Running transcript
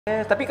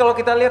Tapi kalau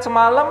kita lihat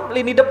semalam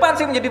lini depan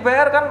sih menjadi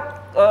PR kan,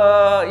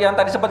 yang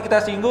tadi sempat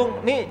kita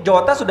singgung. Nih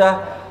Jota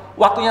sudah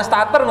waktunya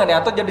starter nggak nih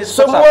atau jadi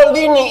semua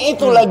lini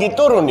itu lagi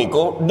turun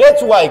Niko.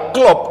 That's why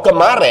Klopp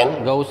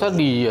kemarin nggak usah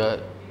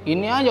dia.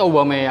 Ini aja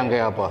Aubameyang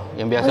kayak apa?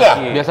 Yang biasa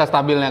biasa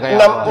stabilnya kayak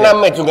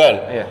 6 match juga kan.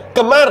 Iya.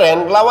 Kemarin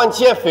lawan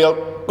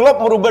Sheffield Klopp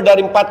merubah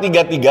dari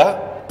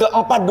 4-3-3 ke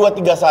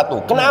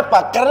 4-2-3-1.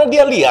 Kenapa? Karena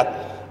dia lihat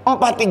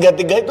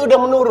 4-3-3 itu udah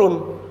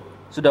menurun.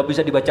 Sudah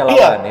bisa dibaca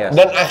lawan ya.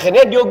 Dan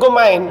akhirnya Diogo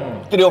main.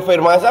 Trio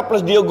Firmasa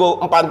plus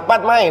Diogo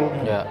 4-4 main.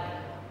 Ya.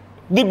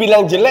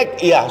 Dibilang jelek,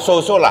 ya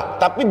so-so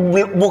lah. Tapi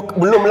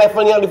belum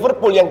levelnya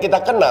Liverpool yang kita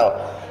kenal,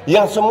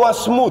 yang semua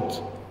smooth,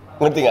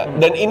 ngerti nggak?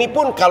 Dan ini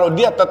pun kalau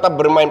dia tetap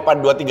bermain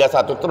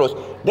 4-2-3-1 terus,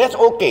 that's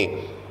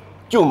okay.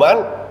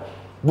 Cuman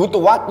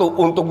butuh waktu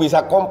untuk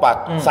bisa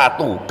kompak.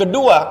 Satu,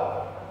 kedua,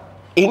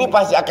 ini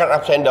pasti akan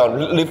ups and down.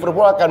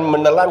 Liverpool akan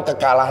menelan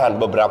kekalahan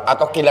beberapa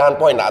atau kehilangan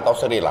poin lah, atau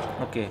seri lah.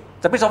 Oke.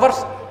 Tapi so far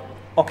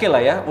oke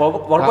lah ya,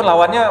 walaupun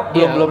lawannya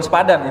belum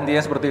sepadan,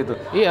 intinya seperti itu.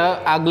 Iya,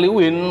 ugly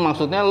win,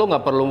 maksudnya lu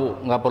nggak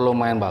perlu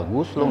main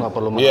bagus, lu nggak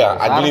perlu main besar.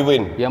 Ugly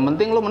win. Yang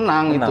penting lu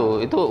menang.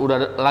 Itu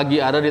udah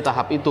lagi ada di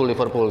tahap itu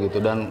Liverpool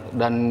gitu.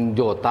 Dan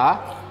Jota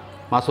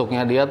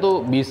masuknya dia tuh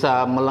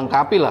bisa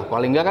melengkapi lah,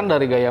 paling nggak kan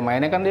dari gaya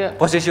mainnya kan dia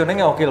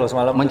positioningnya oke loh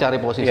semalam. Mencari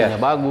posisinya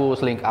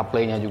bagus, link up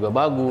play-nya juga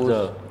bagus,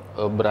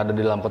 berada di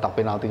dalam kotak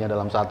penaltinya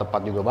dalam saat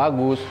tepat juga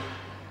bagus.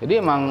 Jadi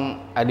emang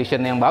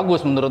addition yang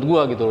bagus menurut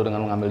gua gitu loh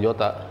dengan mengambil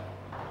Jota.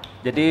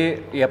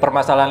 Jadi ya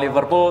permasalahan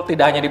Liverpool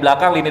tidak hanya di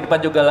belakang, lini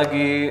depan juga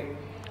lagi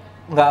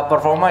nggak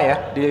performa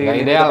ya. Nggak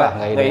ideal lah,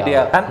 nggak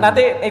ideal.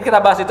 Nanti kita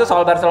bahas itu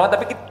soal Barcelona,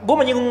 tapi gue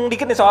menyinggung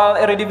dikit nih soal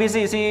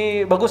Eredivisie. Si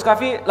Bagus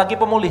Kavi lagi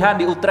pemulihan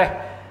di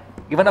Utrecht.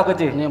 Gimana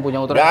Coach? Ini yang punya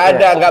Utrecht. Nggak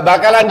ada, nggak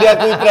bakalan dia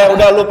ke Utrecht,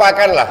 udah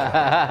lupakan lah.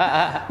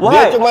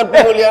 Dia cuma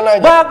pemulihan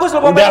aja. Bagus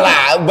loh pemain. Udah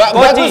lah,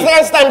 bagus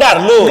kan standar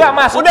lu. Nggak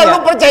masuk. Udah lu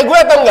percaya gue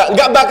atau nggak?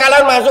 Nggak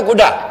bakalan masuk,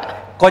 udah.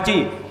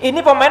 Koci,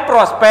 ini pemain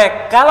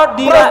prospek. Kalau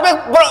dia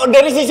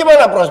dari sisi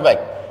mana prospek?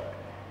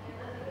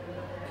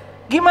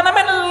 Gimana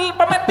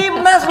pemain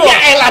timnas loh? Ya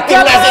elah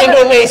timnas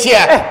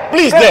Indonesia.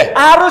 Please deh.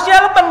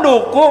 Harusnya lu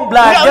pendukung,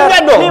 belajar.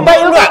 Enggak dong. Nimba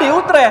ilmu di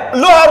Utrecht.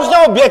 Lu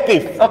harusnya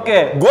objektif.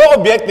 Oke. Gue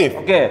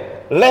objektif. Oke.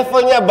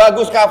 Levelnya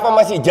Bagus Gak Akan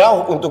masih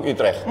jauh untuk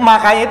Utrecht.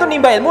 Makanya itu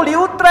nimba ilmu di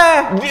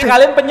Utrecht.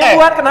 Sekalian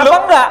penyembuhan,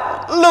 kenapa enggak?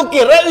 Lu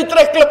kira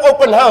Utrecht Club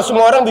Open House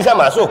semua orang bisa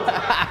masuk?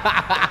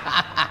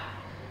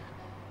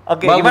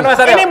 Oke, gimana Mas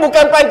Aryo? Ini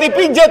bukan panti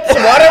pijat,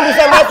 semua orang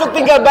bisa masuk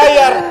tinggal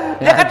bayar.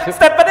 Ya kan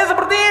statementnya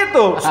seperti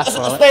itu.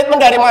 Statement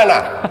dari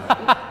mana?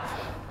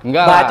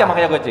 Enggak. Baca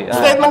makanya Coach.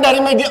 Statement dari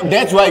media.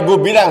 That's why gue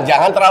bilang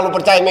jangan terlalu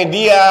percaya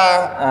media.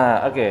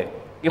 Oke.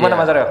 Gimana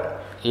Mas Aryo?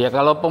 Iya,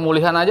 kalau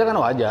pemulihan aja kan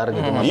wajar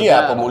gitu.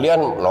 Iya, pemulihan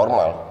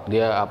normal.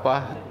 Dia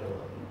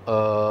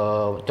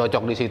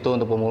cocok di situ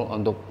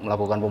untuk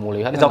melakukan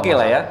pemulihan. Itu oke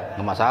lah ya.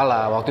 Nggak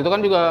masalah. Waktu itu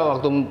kan juga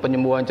waktu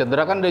penyembuhan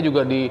cedera kan dia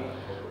juga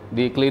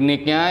di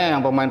kliniknya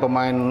yang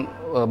pemain-pemain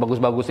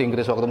bagus-bagus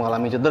Inggris waktu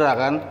mengalami cedera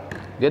kan,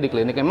 dia di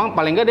klinik emang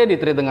paling nggak dia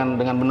ditreat dengan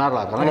benar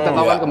lah, karena kita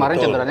tahu kan kemarin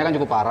cederanya kan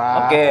cukup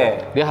parah.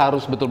 Dia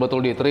harus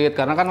betul-betul ditreat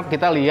karena kan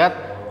kita lihat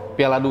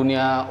Piala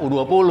Dunia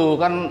U20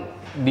 kan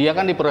dia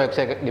kan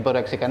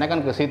diproyeksikannya kan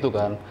ke situ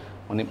kan,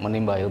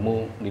 menimba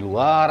ilmu di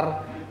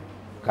luar,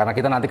 karena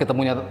kita nanti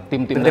ketemunya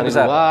tim-tim dari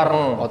luar,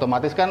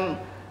 otomatis kan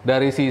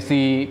dari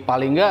sisi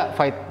paling nggak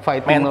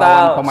fighting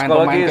melawan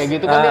pemain-pemain kayak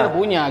gitu kan dia udah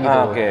punya gitu.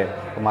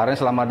 Kemarin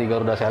selama di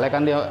Garuda Select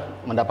kan dia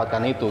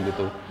mendapatkan itu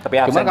gitu.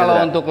 Cuman kalau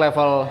untuk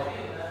level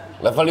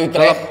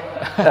Utrecht,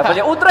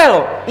 levelnya Utrecht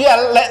loh. Iya,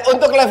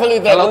 untuk level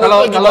Utrecht.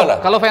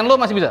 Kalau fan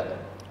lo masih bisa?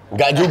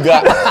 Nggak juga.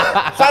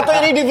 Satu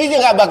ini divisi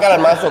nggak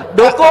bakalan masuk.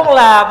 Dukung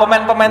lah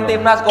pemain-pemain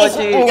timnas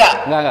Coach.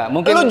 Enggak.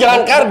 Mungkin lu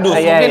jangan kardus.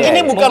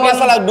 Ini bukan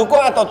masalah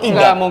dukung atau tidak.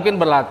 Enggak, mungkin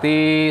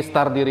berlatih,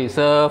 start di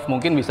reserve,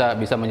 mungkin bisa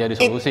menjadi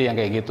solusi yang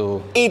kayak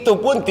gitu. Itu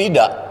pun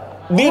tidak.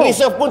 Di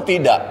reserve pun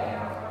tidak.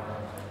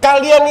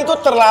 Kalian itu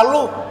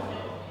terlalu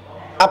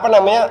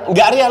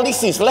nggak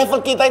realistis. Level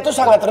kita itu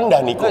sangat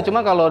rendah Niko. Cuma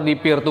kalau di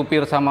peer to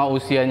peer sama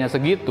usianya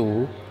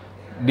segitu,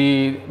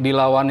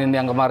 dilawanin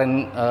yang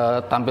kemarin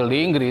tampil di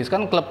Inggris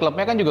kan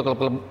klub-klubnya kan juga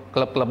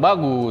klub-klub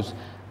bagus.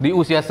 Di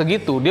usia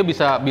segitu dia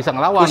bisa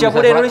ngelawan. Usia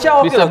muda Indonesia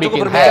bisa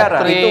bikin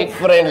hat-trick.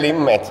 Itu friendly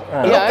match.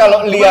 Lu kalau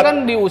lihat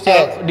kan di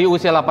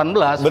usia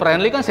 18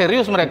 friendly kan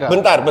serius mereka.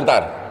 Bentar.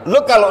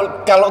 Lu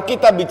kalau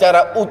kita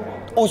bicara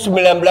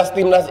U19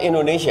 timnas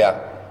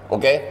Indonesia,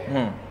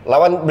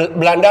 lawan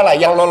Belanda lah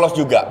yang lolos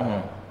juga.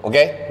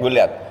 Gue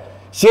lihat.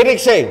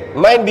 Sirikse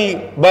main di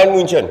Bayern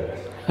Munchen.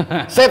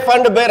 Sepp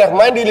van der Berg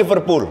main di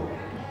Liverpool.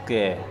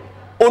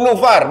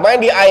 Unuvar main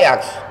di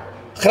Ajax.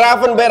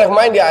 Gravenberch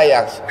main di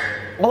Ajax.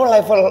 Mau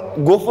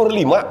level go for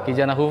 5.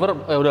 Kijana Hoover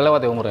udah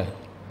lewat ya umurnya.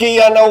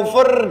 Kijana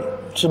Hoover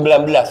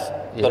 19.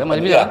 Iya kan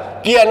masih bisa.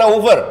 Kijana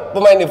Hoover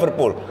pemain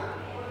Liverpool.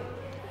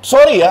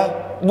 Sorry ya,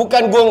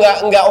 bukan gue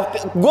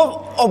gue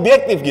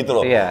objektif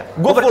gitu loh. Iya.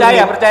 Gue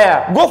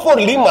percaya. Gue for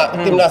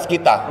 5 timnas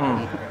kita.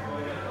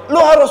 lu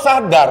harus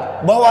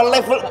sadar bahwa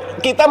level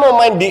kita mau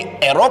main di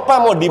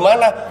Eropa mau di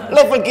mana,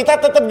 level kita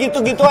tetap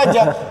gitu-gitu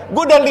aja.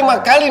 Gue udah 5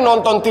 kali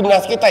nonton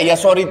timnas kita, ya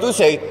sorry to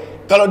say,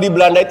 kalau di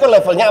Belanda itu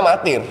levelnya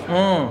amatir.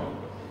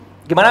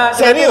 Gimana?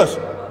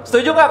 Serius?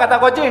 Setuju nggak kata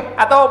Koci?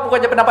 Atau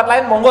bukannya pendapat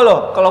lain? Monggo loh.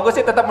 Kalau gue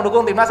sih tetap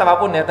mendukung timnas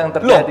apapun ya yang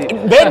terjadi.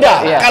 Loh, beda.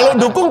 Iya. Kalau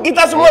dukung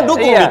kita semua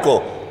dukung, Iya. Niko.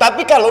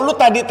 Tapi kalau lu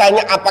tadi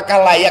tanya apakah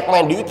layak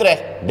main di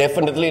Utrecht,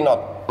 definitely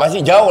not. Masih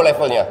jauh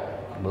levelnya.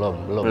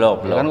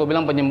 Belum. Kan gue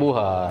bilang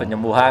penyembuhan.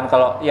 Penyembuhan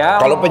kalau ya.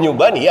 Kalau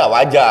penyumbang ya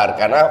wajar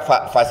karena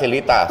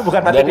fasilitas. Bukan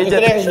mati Dan pijat.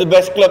 Utrecht is the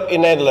best club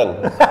in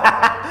Netherlands.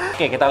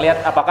 Oke, kita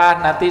lihat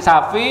apakah nanti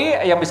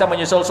Xavi yang bisa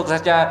menyusul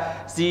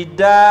suksesnya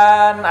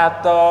Zidane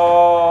atau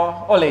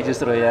Ole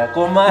justru ya.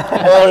 Kuma.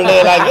 Oleh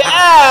lagi.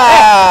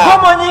 Gua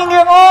mau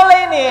nyinggung Ole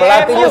nih.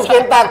 Pelatih MU.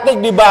 miskin taktik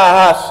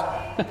dibahas.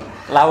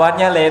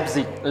 Lawannya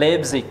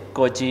Leipzig,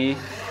 Koci.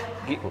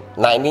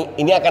 Nah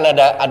ini akan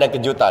ada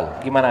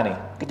kejutan. Gimana nih?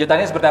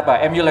 Kejutannya seperti apa?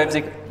 MU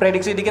Leipzig.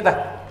 Prediksi dikit lah.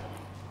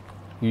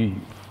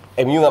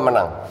 MU nggak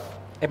menang.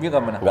 MU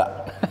nggak menang. Nggak.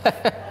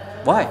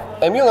 Why?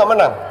 MU nggak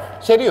menang.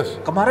 Serius.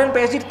 Kemarin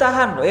PSG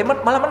ditahan,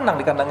 malah menang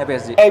di kandangnya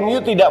PSG. MU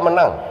tidak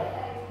menang.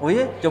 Oh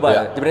iya? Coba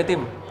Ya. jebret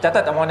tim.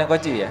 Catat omongannya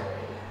Koci ya.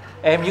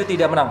 MU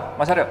tidak menang.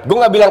 Mas Aryo? Gue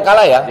nggak bilang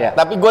kalah ya, Ya.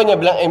 tapi gue hanya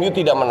bilang MU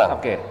tidak menang.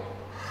 Oke.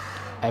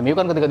 MU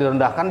kan ketika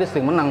direndahkan dia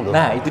sering menang tuh.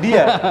 Nah, itu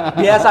dia.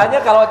 Biasanya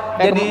kalau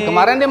jadi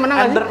kemarin dia menang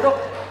nggak sih? underdog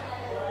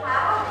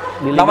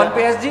Di Liga- lawan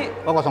PSG.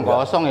 Oh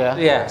 0-0 ya?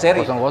 Iya, seri.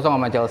 0-0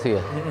 sama Chelsea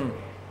ya?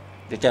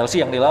 Di Chelsea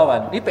yang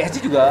dilawan. Ini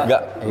PSG juga.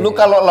 Nggak. Lu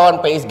kalau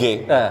lawan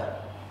PSG, Nah,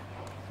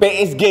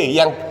 PSG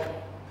yang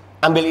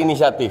ambil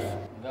inisiatif.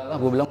 Enggak lah,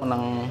 gue bilang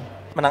menang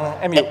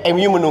MU.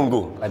 MU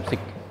menunggu. Leipzig.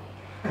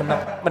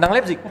 Menang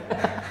Leipzig.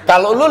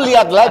 Kalau lu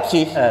lihat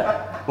Leipzig,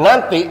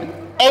 nanti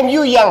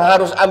MU yang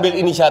harus ambil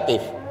inisiatif.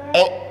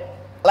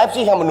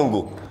 Leipzig yang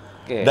menunggu.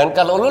 Oke. Dan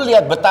kalau lu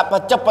lihat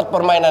betapa cepat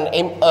permainan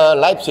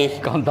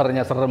Leipzig,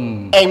 Counternya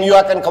serem. MU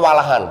akan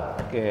kewalahan.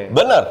 Oke.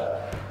 Bener.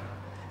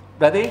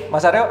 Berarti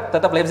Mas Aryo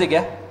tetap Leipzig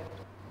ya?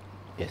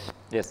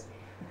 Yes.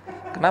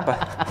 Kenapa?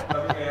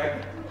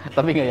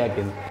 Tapi nggak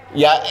yakin.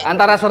 Ya,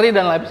 Antara Seri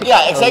dan Leipzig.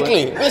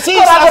 exactly. Kok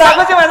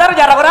ragu-ragu sih Mas Aryo?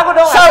 Jangan ragu-ragu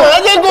dong. Sama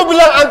aja yang gue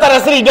bilang antara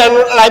Sri dan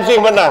Leipzig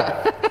menang.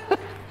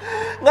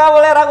 Nggak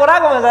boleh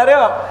ragu-ragu Mas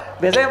Aryo.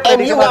 Biasanya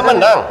prediksi MU nggak Mas Aryo-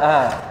 menang.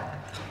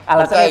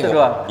 Alasannya itu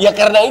doang. Ya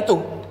karena itu.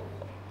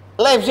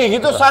 Leipzig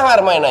itu sangar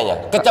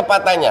mainannya,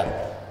 kecepatannya.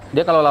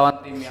 Dia kalau lawan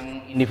tim yang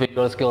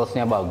individual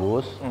skills-nya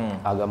bagus,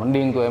 agak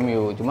mending tuh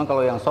MU. Cuma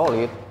kalau yang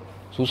solid,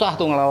 susah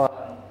tuh ngelawan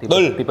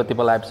Betul. tipe-tipe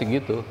Leipzig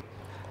gitu.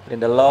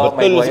 Lindelof,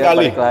 Betul Maguire sekali.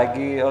 balik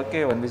lagi. Oke,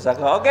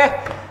 Wan-Bissaka. Oke.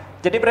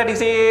 Jadi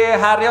prediksi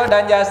Haryo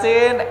dan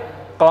Jasin,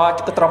 kalau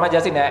ikut Roma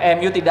Jasin ya,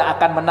 MU tidak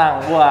akan menang.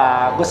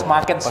 Wah, gue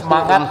semakin Pasti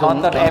semangat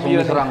nonton MU nih.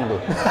 diserang tuh.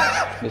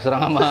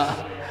 Diserang sama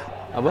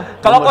apa?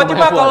 Kalau Nomor Coach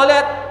Pak F1. kalau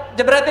lihat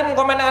jebret tim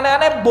komen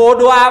aneh-aneh,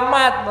 bodo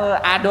amat.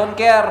 I don't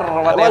care.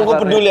 Emang gue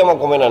peduli sama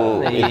komenan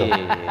itu. Iya.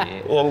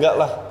 Ya enggak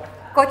lah.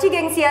 Koci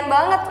gengsian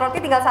banget, roti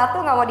tinggal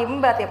satu nggak mau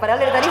diembat ya. Padahal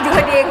dari tadi juga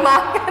dia yang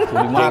makan.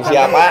 Gengsi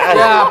apaan?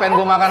 Ya, pengen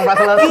gue makan pas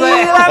selesai.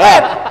 Gila,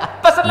 men.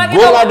 Pesen lagi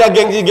Gue dong. nggak ada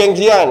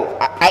gengsi-gengsian.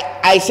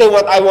 I say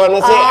what I wanna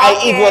say, I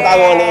eat what I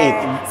wanna eat.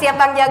 Siap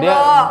Bang Dia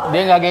Jago.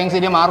 dia nggak gengsi,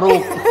 dia maruk.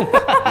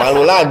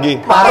 Malu lagi.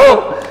 Maruk.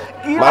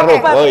 Gila, Maruk,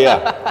 hebat. oh iya.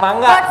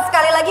 Mangga. Coach,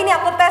 sekali lagi nih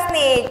aku tes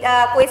nih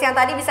kuis yang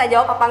tadi bisa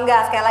jawab apa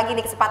enggak. Sekali lagi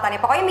nih kesempatannya.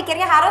 Pokoknya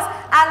mikirnya harus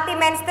anti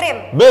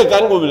mainstream. B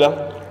kan gue bilang.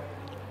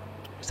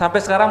 Sampai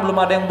sekarang belum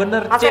ada yang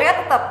bener. C. Hasilnya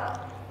tetap.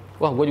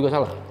 Wah, gue juga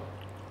salah.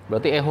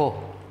 Berarti Eho.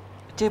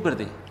 C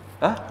berarti.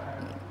 Hah?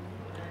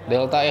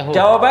 Delta Eho.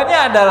 Jawabannya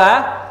adalah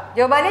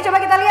Jawabannya coba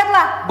kita lihat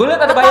lah. gue lihat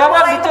ada Tetap bayangan bola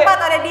di yang C. tepat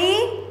ada di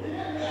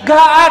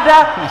Gak ada.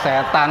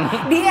 Setan.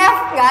 F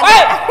nggak ada.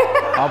 Hei!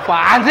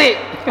 Apaan sih?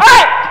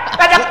 Hei!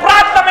 Ngajak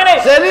berantem ini.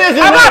 Serius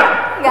ini? Amar!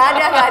 Nggak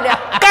ada.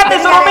 Kan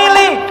disuruh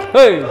milih.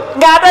 Hei.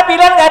 Nggak ada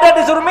pilihan, nggak ada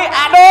disuruh milih.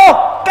 Aduh,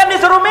 kan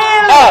disuruh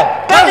milih.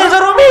 Kan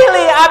disuruh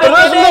milih.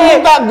 Terus lu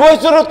minta gue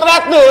suruh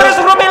traktir. Terus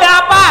suruh milih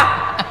apa?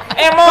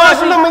 Terus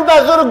Emosi. lu minta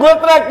suruh gue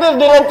traktir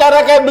dengan cara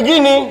kayak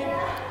begini.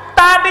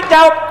 Tadi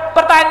jawab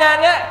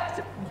pertanyaannya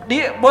di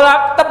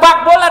bola,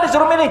 tebak bola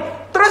disuruh milih.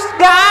 Terus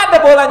nggak ada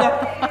bolanya.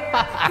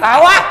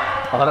 Tawa.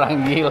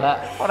 Orang gila.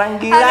 Orang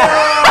gila.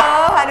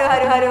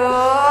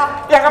 Aduh.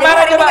 Yang kemarin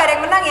Jadi hari ini coba. nggak ada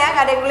yang menang ya,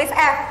 nggak ada yang nulis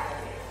F.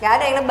 Nggak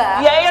ada yang nebak.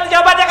 Ya iya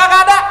jawabannya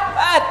kagak ada.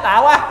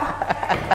 Tawa.